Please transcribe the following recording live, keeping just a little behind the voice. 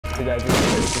did that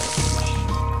just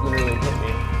literally hit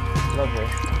me. Lovely.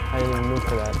 I didn't even move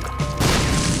for that.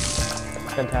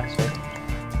 Fantastic.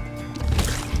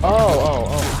 Oh,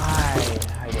 hi.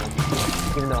 Hi, dude.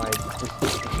 Even though I just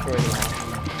destroyed him all.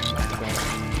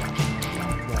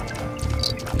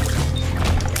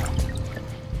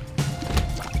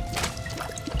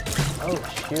 Oh,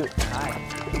 shoot. Hi.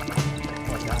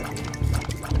 Oh, God.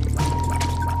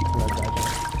 Love dodging.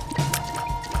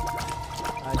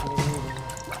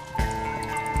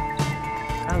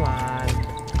 Come on.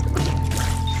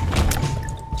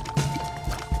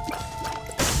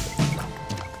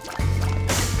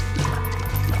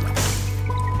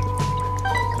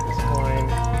 This coin.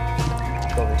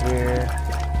 Go over here.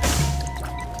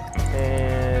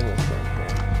 And let's go in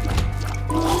here.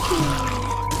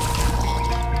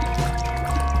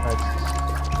 Let's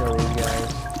kill these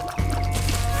guys.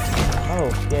 Oh,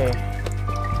 yay.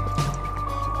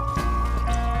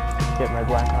 Get my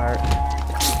black heart.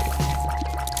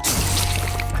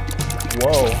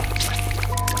 Whoa.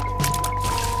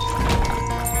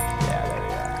 Yeah, there we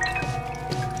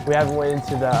go. We haven't went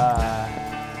into the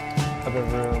other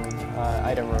room,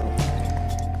 item room.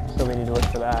 So we need to look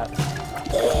for that.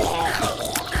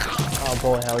 Oh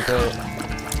boy, how great.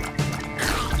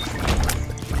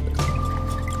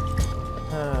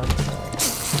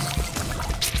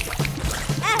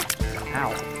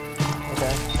 Ow.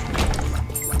 Okay.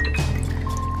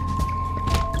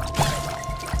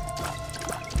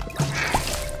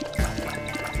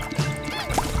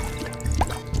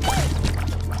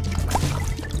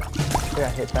 I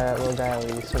got hit by that little guy at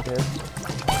least, so good.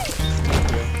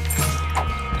 Thank you.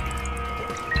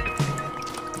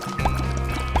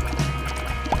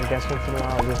 I guess once in a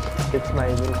while it just gets my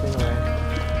little thing away.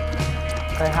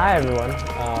 Say hi everyone.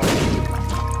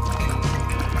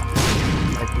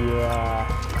 If you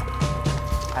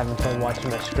having fun watching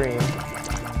my stream,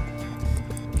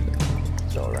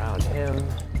 go around him.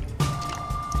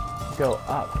 Go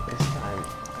up this time.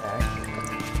 Okay.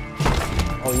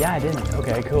 Oh yeah, I didn't.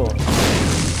 Okay, cool.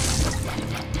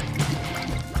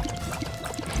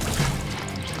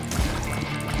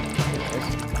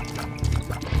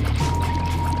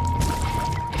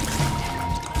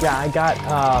 Yeah, I got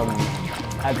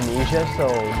amnesia, so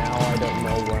now I don't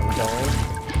know where I'm going.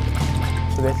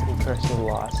 So basically, person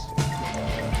lost.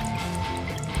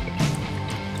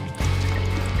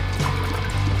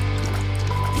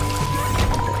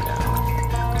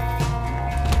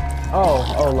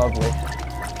 Oh, lovely.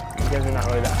 You guys are not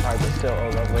really that hard, but still, oh,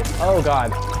 lovely. Oh,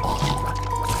 God.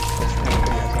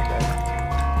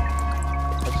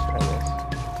 Let's try this.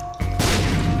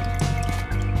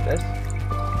 This?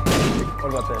 What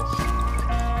about this?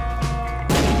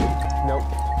 Nope.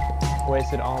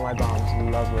 Wasted all my bombs.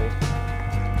 Lovely.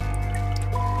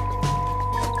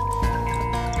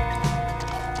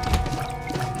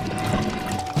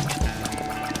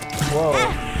 Whoa.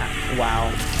 Wow.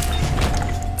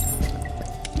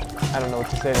 I don't know what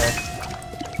to say there.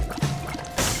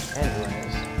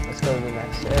 Anyways, let's go to the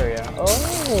next area. Oh!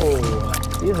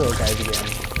 These little guys again.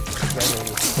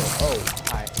 Oh,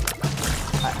 hi.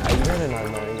 You're really not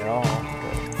annoying at all.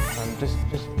 Just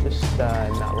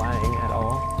not lying at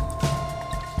all.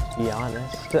 Be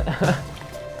honest.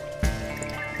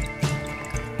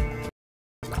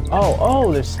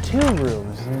 Oh, there's 2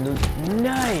 rooms.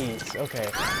 Nice. Okay.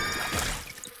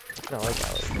 No, like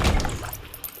that.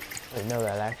 I didn't know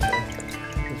that actually.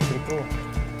 It's pretty cool.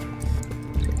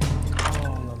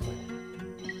 Oh, lovely.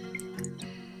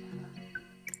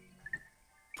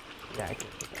 Yeah, I can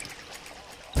do that.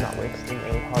 I'm not wasting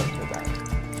any heart for that.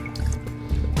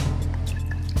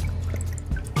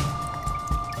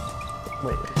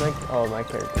 Wait, it's like, oh, my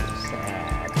character is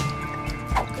sad.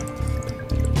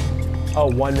 Oh,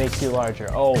 1 makes you larger.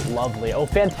 Oh, lovely. Oh,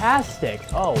 fantastic.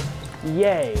 Oh,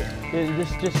 yay.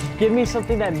 Just give me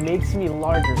something that makes me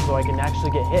larger so I can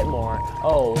actually get hit more.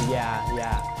 Oh,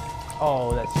 yeah.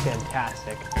 Oh, that's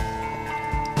fantastic.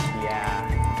 Yeah.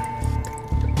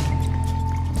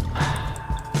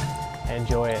 I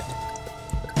enjoy it.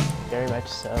 Very much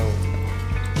so.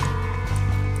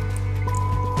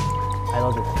 I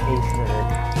love the taste of it.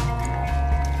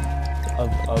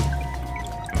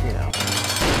 You know.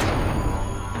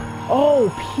 Oh,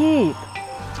 Peep!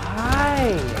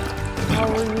 Hi! How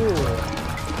are you?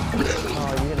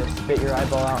 Oh, you're gonna spit your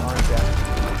eyeball out, aren't you?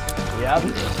 Yep.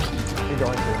 You're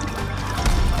going to.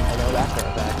 I know that for a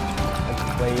fact.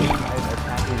 I've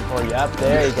attacked you before. Yep,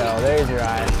 there you go. There's your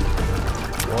eye.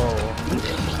 Whoa.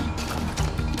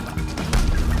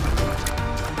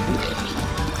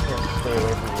 Stay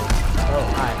away from you. Oh,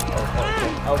 hi.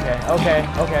 Oh, okay.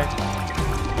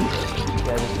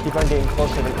 Yeah, just keep on getting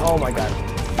closer to me. Oh my god.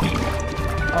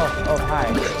 Oh, hi.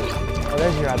 Oh,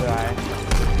 there's your other eye.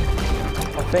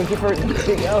 Oh, thank you for...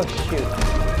 Oh, shoot.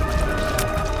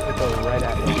 It goes right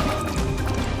at you.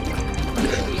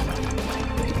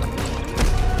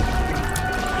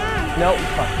 Nope,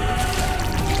 fuck you.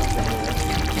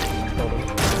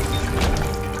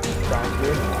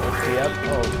 Let's see up.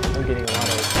 Oh, I'm getting a lot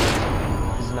of HP.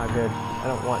 This is not good. I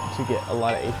don't want to get a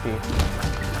lot of HP.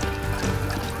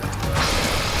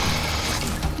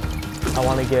 I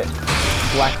want to get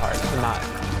black heart, not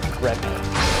red heart.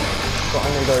 So I'm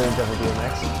going to go to the double deal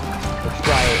next. Let's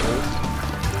try it at least.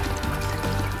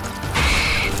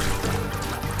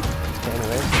 Okay,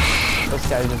 anyways. This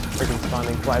guy's just freaking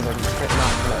spawning flies like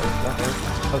nothing.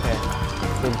 Okay.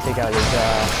 Need to take out his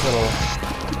little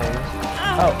things.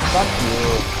 Oh, fuck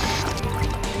you.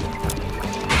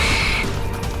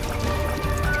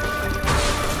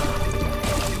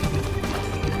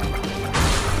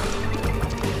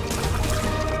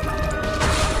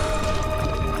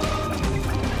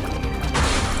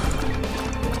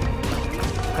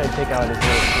 Try to take out his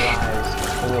little flies,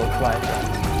 the little fly traps.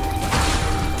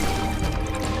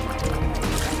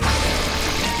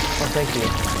 Oh, thank you.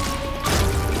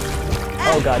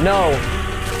 Oh god, no!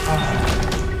 Oh.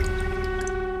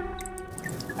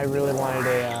 I really wanted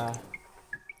a,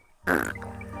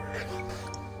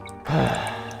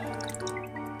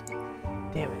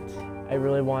 damn it. I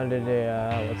really wanted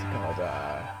a, what's it called,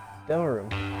 demo room.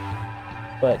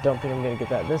 But don't think I'm gonna get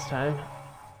that this time.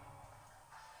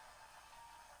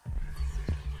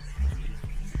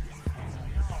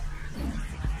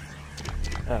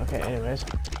 Okay, anyways.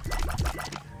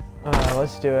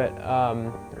 Let's do it.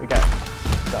 We got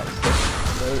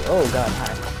oh god,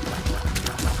 hi.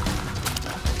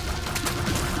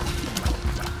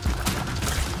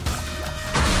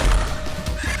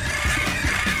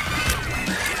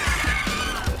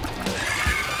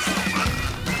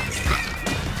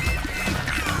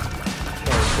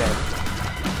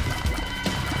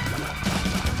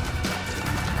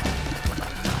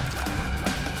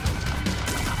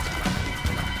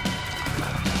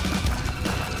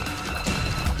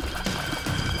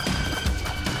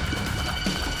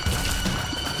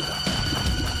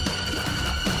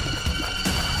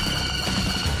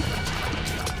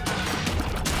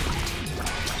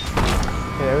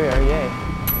 There we are, yay.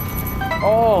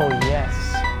 Oh, yes.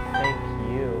 Thank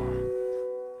you.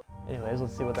 Anyways,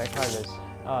 let's see what that card is.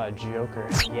 Joker.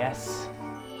 Yes.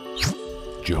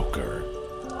 Joker.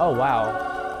 Oh, wow.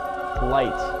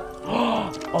 Light.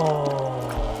 Oh.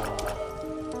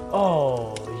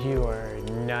 Oh, you are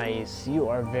nice. You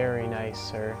are very nice,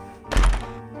 sir.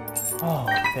 Oh,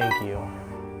 thank you.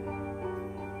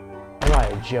 I'm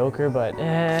not a Joker, but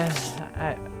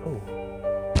ooh.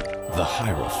 The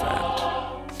Hierophant.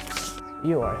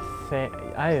 You are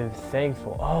I am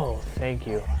thankful. Oh, thank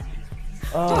you.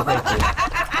 Oh, thank you.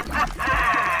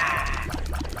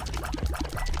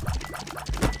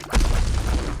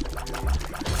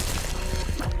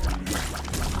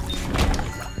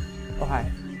 Oh,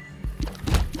 hi.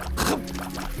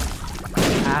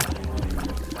 Ah.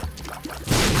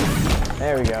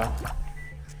 There we go.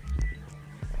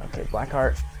 Okay, black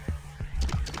heart.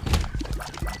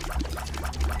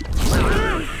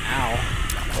 Ow.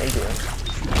 Thank you.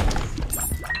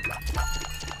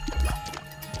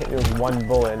 Hit me with one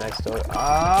bullet and I still...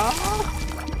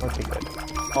 Okay, good.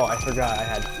 Oh, I forgot I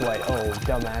had flight. Oh,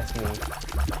 dumbass me.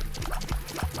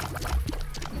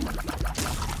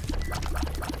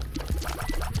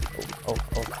 Oh.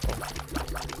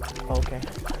 Okay.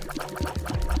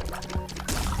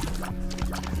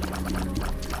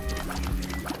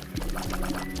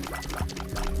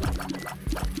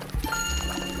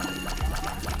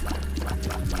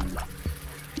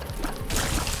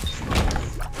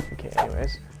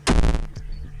 Anyways.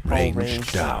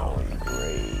 Range down.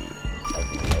 Great.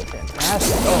 Okay,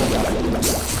 fantastic. Oh, God.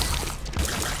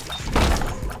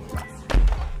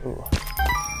 Ooh.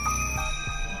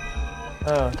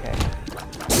 Okay.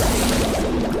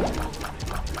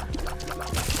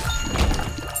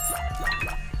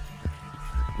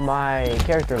 My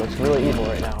character looks really evil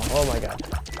right now. Oh my god.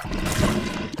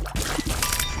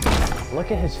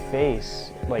 Look at his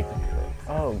face. Like,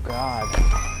 oh god.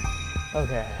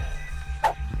 Okay.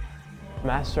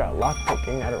 Master at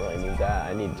lockpicking. I don't really need that.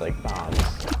 I need like bombs.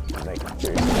 Like,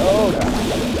 oh god.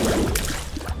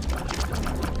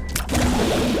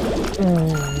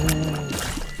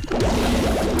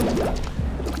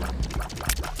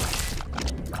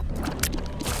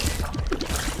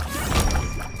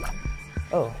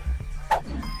 Oh.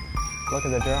 Look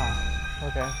at the draw.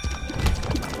 Okay.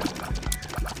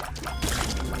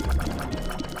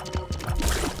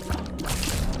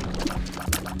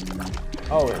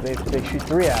 Oh, they shoot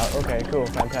 3 out. Okay, cool,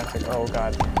 fantastic. Oh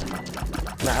god.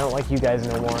 Nah, I don't like you guys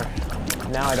no more.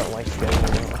 Now I don't like you guys no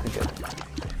more. Okay, good.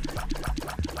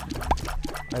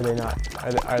 Are they not?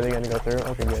 Are they gonna go through?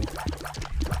 Okay, good.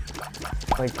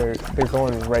 Like they're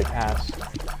going right past.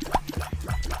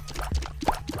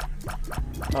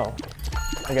 Oh,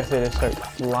 I guess they just start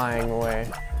flying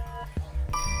away.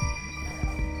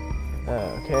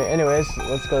 Okay, anyways,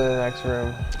 let's go to the next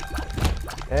room.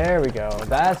 There we go.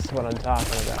 That's what I'm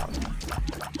talking about.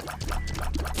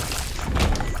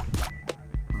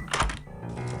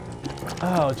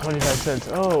 Oh, 25 cents.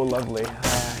 Oh, lovely.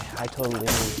 I totally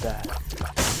need that.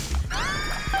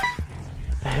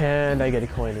 And I get a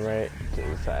coin right to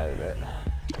the side of it.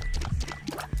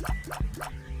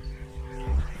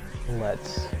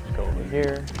 Let's go over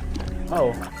here.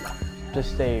 Oh,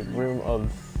 just a room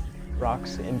of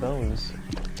rocks and bones.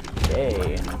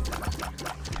 Yay.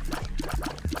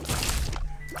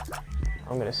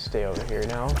 I'm gonna stay over here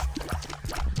now.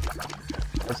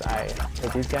 As I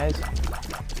hit these guys.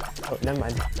 Oh, never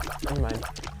mind. Never mind.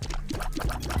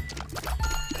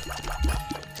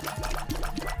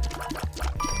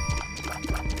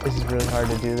 This is really hard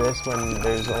to do this when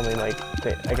there's only like,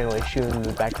 I can only shoot in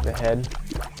the back of the head.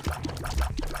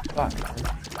 Fuck.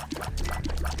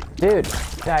 Dude,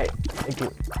 die. Thank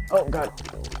you. Oh god.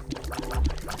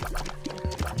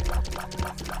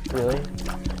 Really?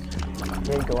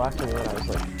 You didn't go after me when I was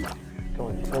like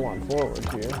going full on forward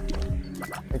to you.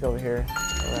 Like over here,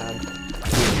 around,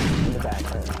 in the back of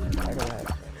the head.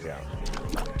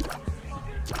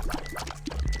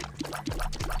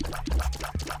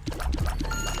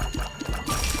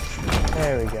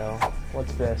 There we go. There we go.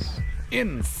 What's this?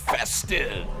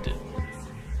 Infested.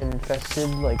 Infested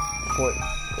like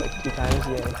 2 times?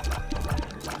 Yeah.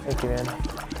 Thank you, man.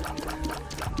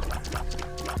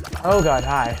 Oh god,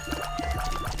 hi.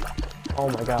 Oh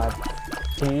my god.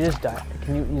 Can you just die?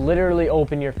 Can you literally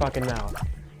open your fucking mouth?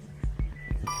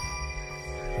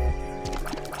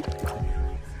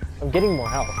 I'm getting more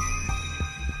health.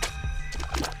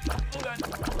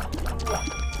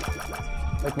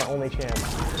 Like my only chance.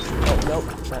 Oh, nope.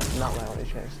 That's not my only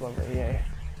chance. Lovely, yay.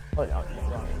 Oh, no.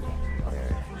 Wrong. Okay.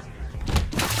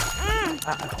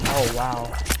 Oh, wow.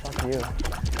 Fuck you.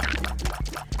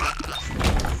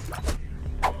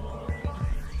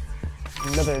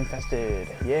 Another infested.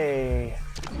 Yay.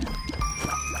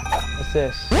 What's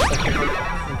this?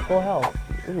 I'm full health.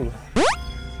 Ooh.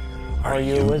 Are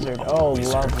you a wizard? Oh,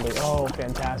 lovely. Oh,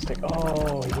 fantastic.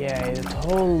 Oh, yay. That's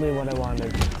totally what I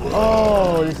wanted.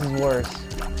 Oh, this is worse.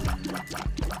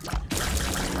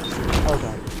 Oh,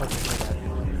 God.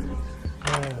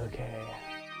 Okay. Okay.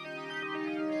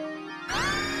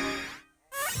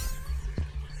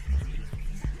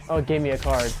 Oh, it gave me a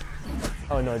card.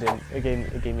 Oh no, it didn't.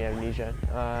 It gave me amnesia.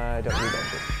 I don't need that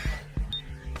shit.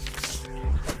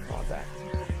 I want that.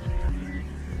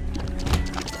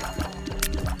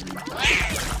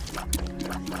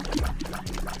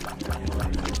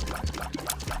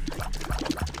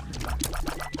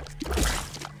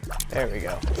 There we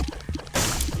go.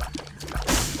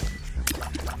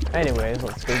 Anyways,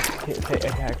 let's go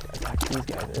attack these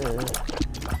guys.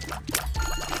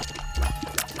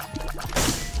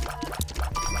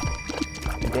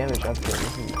 Damage upgrade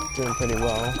is doing pretty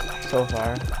well so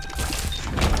far.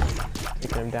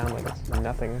 Taking him down like it's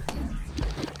nothing.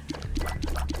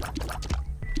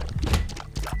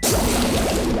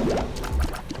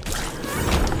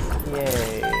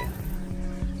 Yay.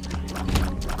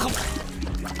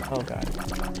 Oh god.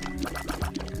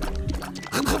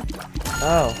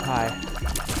 Oh, hi.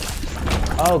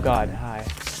 Oh god, hi.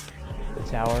 The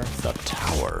tower. The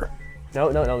tower. No,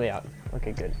 let me out.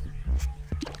 Okay, good.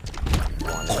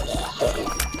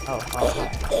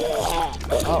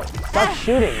 Oh, stop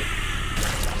shooting!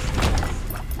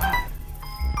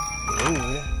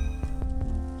 Rude.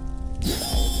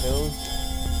 Pills.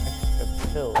 Extra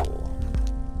pill.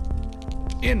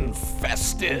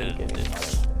 Infested.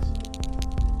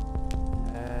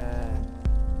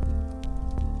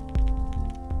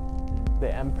 The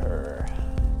Emperor.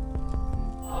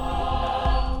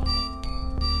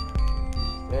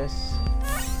 This.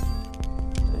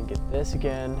 And get this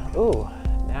again. Ooh,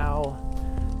 now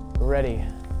we're ready.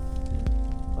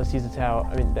 Let's use the tower.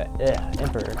 I mean, the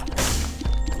Emperor.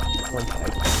 One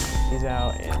sec. He's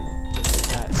out and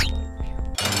that.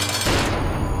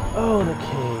 Oh, the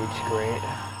cage, great.